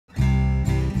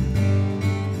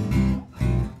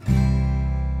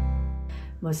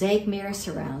Mosaic mirror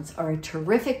surrounds are a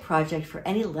terrific project for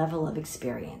any level of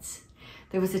experience.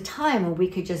 There was a time when we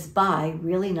could just buy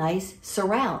really nice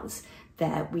surrounds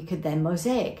that we could then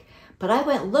mosaic. But I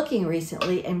went looking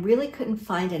recently and really couldn't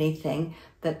find anything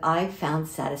that I found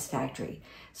satisfactory.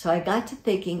 So I got to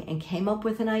thinking and came up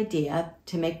with an idea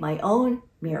to make my own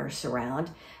mirror surround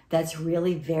that's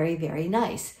really very, very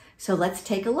nice. So let's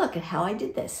take a look at how I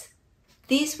did this.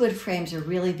 These wood frames are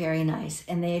really very nice,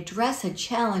 and they address a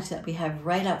challenge that we have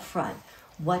right up front,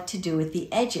 what to do with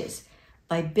the edges.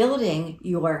 By building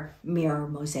your mirror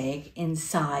mosaic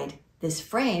inside this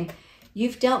frame,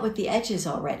 you've dealt with the edges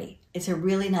already. It's a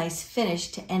really nice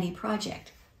finish to any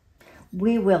project.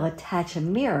 We will attach a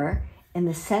mirror in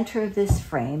the center of this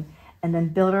frame and then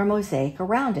build our mosaic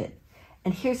around it.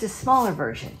 And here's a smaller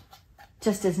version,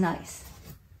 just as nice.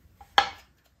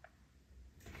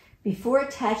 Before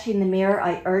attaching the mirror,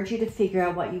 I urge you to figure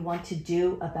out what you want to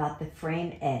do about the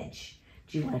frame edge.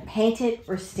 Do you want to paint it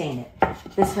or stain it?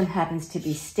 This one happens to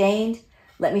be stained.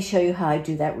 Let me show you how I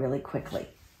do that really quickly.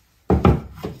 I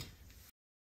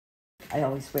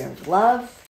always wear a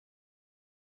glove.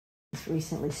 It's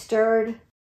recently stirred.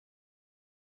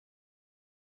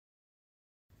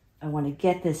 I want to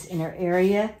get this inner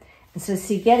area. And so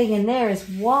see, getting in there is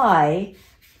why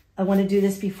I want to do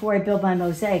this before I build my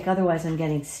mosaic. Otherwise, I'm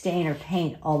getting stain or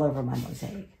paint all over my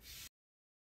mosaic.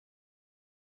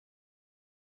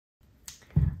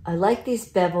 I like these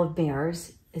beveled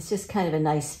mirrors. It's just kind of a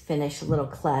nice finish, a little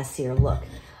classier look.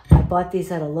 I bought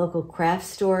these at a local craft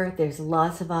store. There's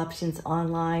lots of options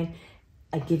online.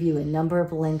 I give you a number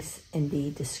of links in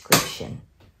the description.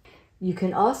 You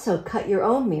can also cut your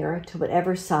own mirror to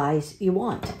whatever size you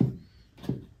want.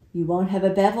 You won't have a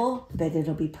bevel, but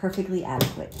it'll be perfectly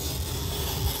adequate.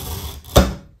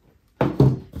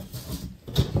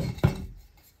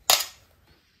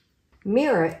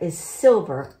 Mirror is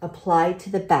silver applied to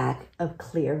the back of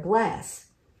clear glass.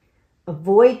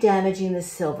 Avoid damaging the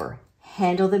silver.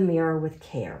 Handle the mirror with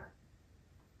care.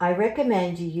 I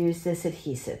recommend you use this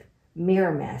adhesive,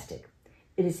 Mirror Mastic.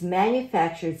 It is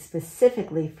manufactured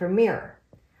specifically for mirror.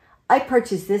 I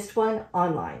purchased this one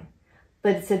online,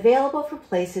 but it's available for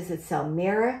places that sell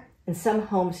mirror and some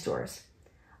home stores.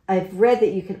 I've read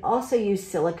that you can also use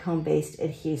silicone-based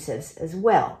adhesives as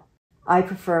well. I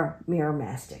prefer Mirror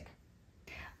Mastic.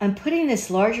 I'm putting this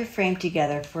larger frame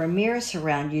together for a mirror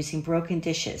surround using broken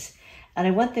dishes, and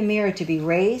I want the mirror to be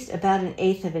raised about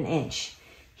 1/8 of an inch.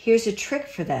 Here's a trick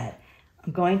for that.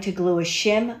 I'm going to glue a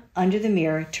shim under the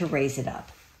mirror to raise it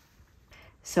up.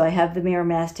 So I have the Mirror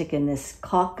Mastic in this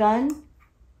caulk gun. I'm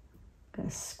going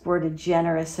to squirt a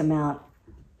generous amount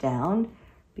down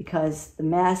because the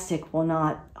mastic will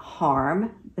not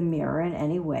harm the mirror in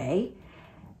any way.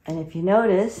 And if you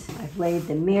notice, I've laid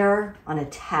the mirror on a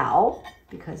towel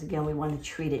because again, we want to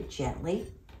treat it gently.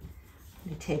 I'm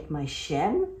going to take my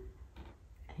shim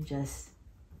and just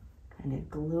kind of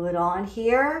glue it on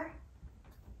here.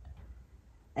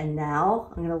 And now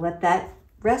I'm going to let that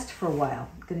rest for a while.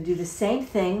 I'm going to do the same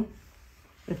thing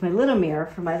with my little mirror.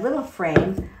 For my little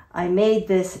frame, I made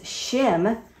this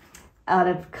shim out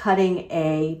of cutting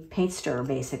a paint stirrer,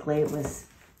 basically. It was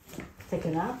thick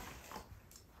enough.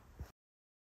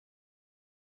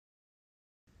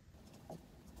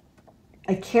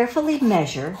 I carefully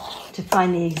measure to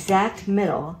find the exact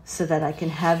middle so that I can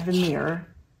have the mirror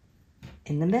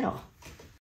in the middle.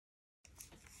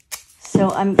 So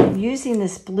I'm using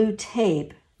this blue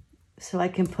tape so I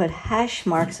can put hash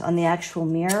marks on the actual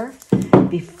mirror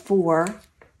before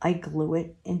I glue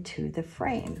it into the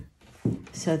frame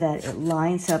so that it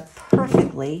lines up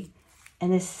perfectly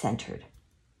and is centered.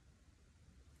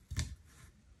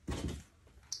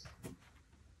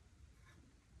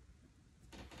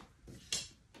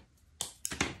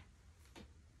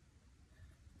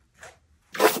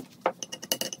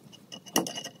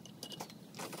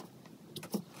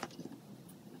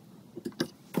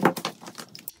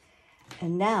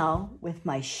 And now, with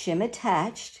my shim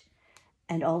attached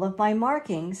and all of my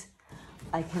markings,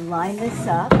 I can line this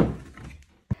up.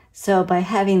 So by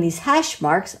having these hash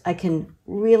marks, I can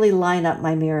really line up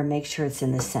my mirror and make sure it's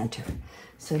in the center.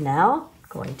 So now, I'm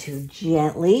going to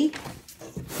gently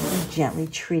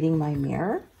treating my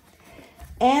mirror.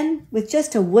 And with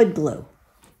just a wood glue,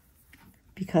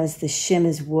 because the shim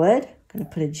is wood, I'm going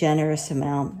to put a generous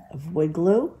amount of wood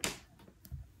glue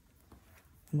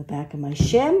on the back of my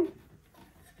shim.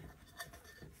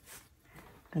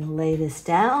 I'm going to lay this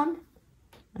down.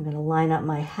 I'm going to line up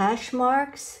my hash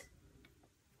marks.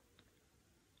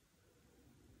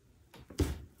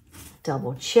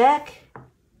 Double check.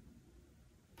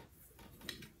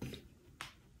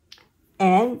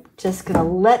 And just going to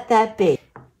let that be.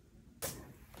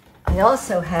 I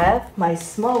also have my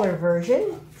smaller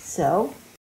version, so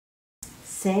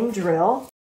same drill.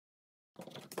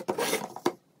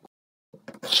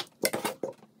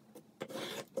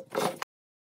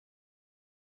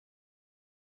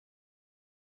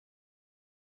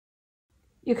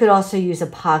 You could also use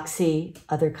epoxy,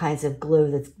 other kinds of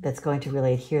glue that's going to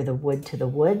really adhere the wood to the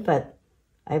wood, but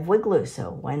I have wood glue, so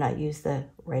why not use the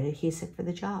right adhesive for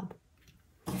the job?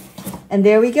 And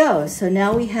there we go. So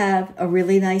now we have a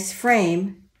really nice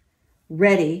frame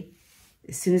ready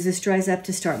as soon as this dries up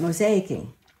to start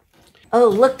mosaicing. Oh,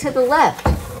 look to the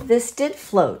left. This did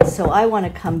float, so I want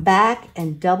to come back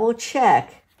and double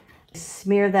check.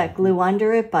 Smear that glue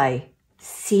under it by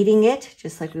seating it,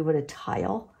 just like we would a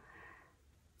tile.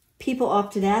 People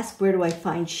often ask, where do I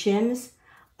find shims?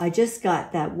 I just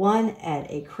got that one at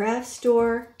a craft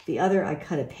store. The other, I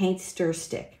cut a paint stir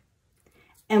stick.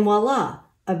 And voila,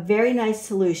 a very nice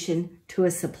solution to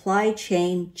a supply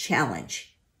chain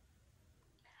challenge.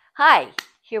 Hi,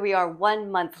 here we are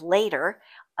 1 month later.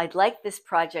 I'd liked this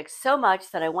project so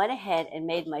much that I went ahead and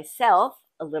made myself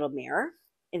a little mirror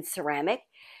in ceramic.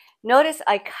 Notice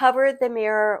I covered the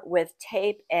mirror with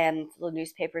tape and little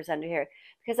newspapers under here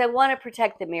because I want to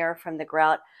protect the mirror from the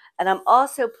grout. And I'm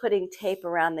also putting tape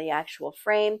around the actual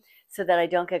frame so that I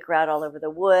don't get grout all over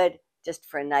the wood, just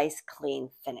for a nice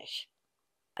clean finish.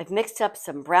 I've mixed up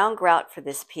some brown grout for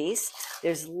this piece.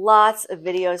 There's lots of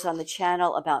videos on the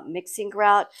channel about mixing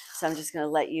grout, so I'm just going to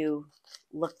let you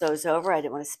look those over. I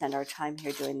didn't want to spend our time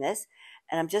here doing this.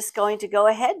 And I'm just going to go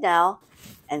ahead now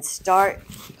and start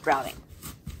grouting.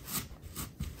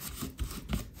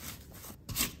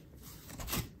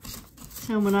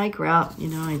 So when I grout,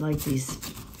 I like these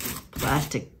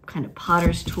plastic kind of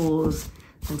potter's tools.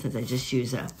 Sometimes I just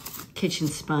use a kitchen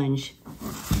sponge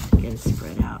to get it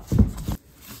spread out.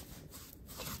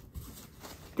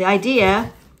 The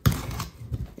idea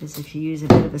is if you use a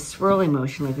bit of a swirling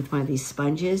motion, like with one of these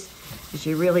sponges, is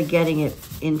you're really getting it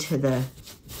into the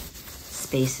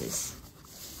spaces.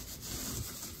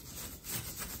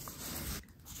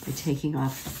 By taking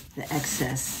off the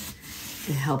excess,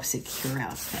 it helps it cure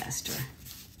out faster.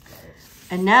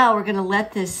 And now we're gonna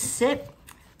let this sit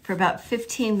for about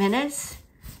 15 minutes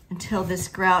until this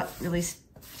grout really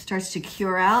starts to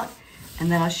cure out.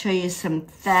 And then I'll show you some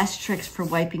fast tricks for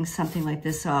wiping something like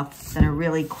this off that are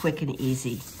really quick and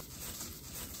easy.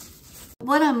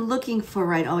 What I'm looking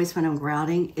for always when I'm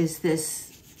grouting is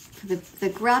the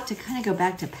grout to kind of go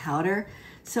back to powder.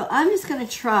 So I'm just gonna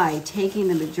try taking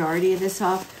the majority of this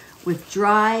off with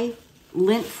dry,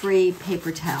 lint-free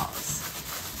paper towels.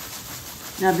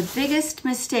 Now, the biggest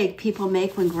mistake people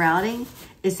make when grouting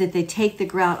is that they take the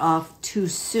grout off too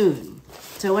soon.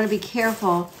 So I want to be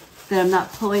careful that I'm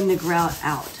not pulling the grout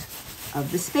out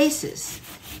of the spaces.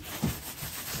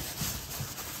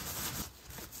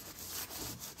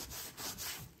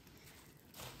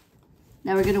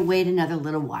 Now we're going to wait another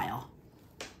little while.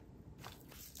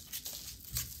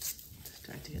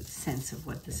 Start to get a sense of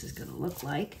what this is going to look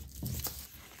like.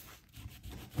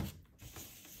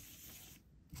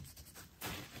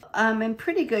 I'm in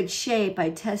pretty good shape. I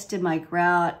tested my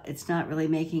grout. It's not really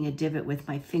making a divot with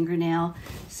my fingernail.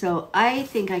 So I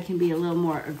think I can be a little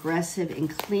more aggressive in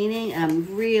cleaning. And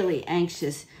I'm really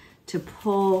anxious to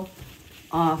pull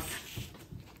off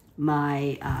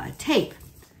my tape.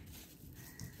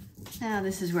 Now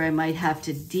this is where I might have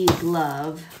to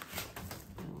de-glove.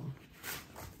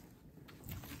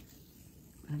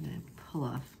 I'm going to pull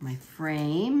off my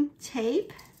frame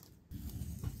tape.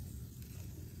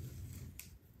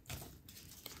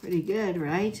 Pretty good,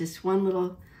 right? Just one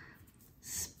little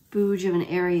spooge of an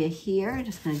area here.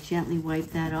 Just going to gently wipe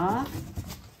that off.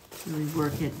 Really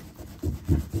work it,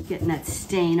 getting that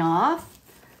stain off.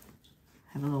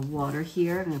 Have a little water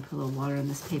here. I'm going to put a little water on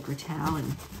this paper towel.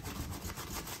 And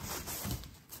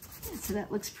yeah, so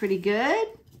that looks pretty good.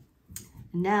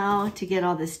 Now to get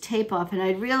all this tape off, and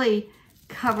I really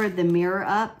covered the mirror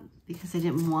up because I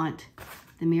didn't want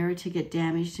the mirror to get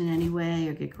damaged in any way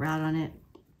or get grout on it.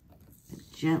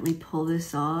 Gently pull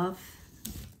this off.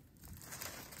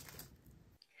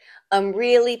 I'm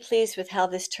really pleased with how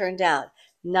this turned out.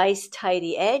 Nice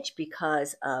tidy edge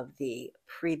because of the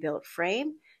pre-built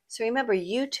frame. So remember,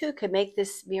 you too can make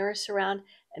this mirror surround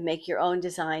and make your own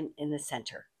design in the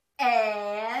center.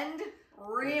 And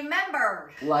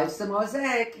remember, life's a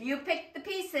mosaic. You pick the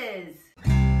pieces.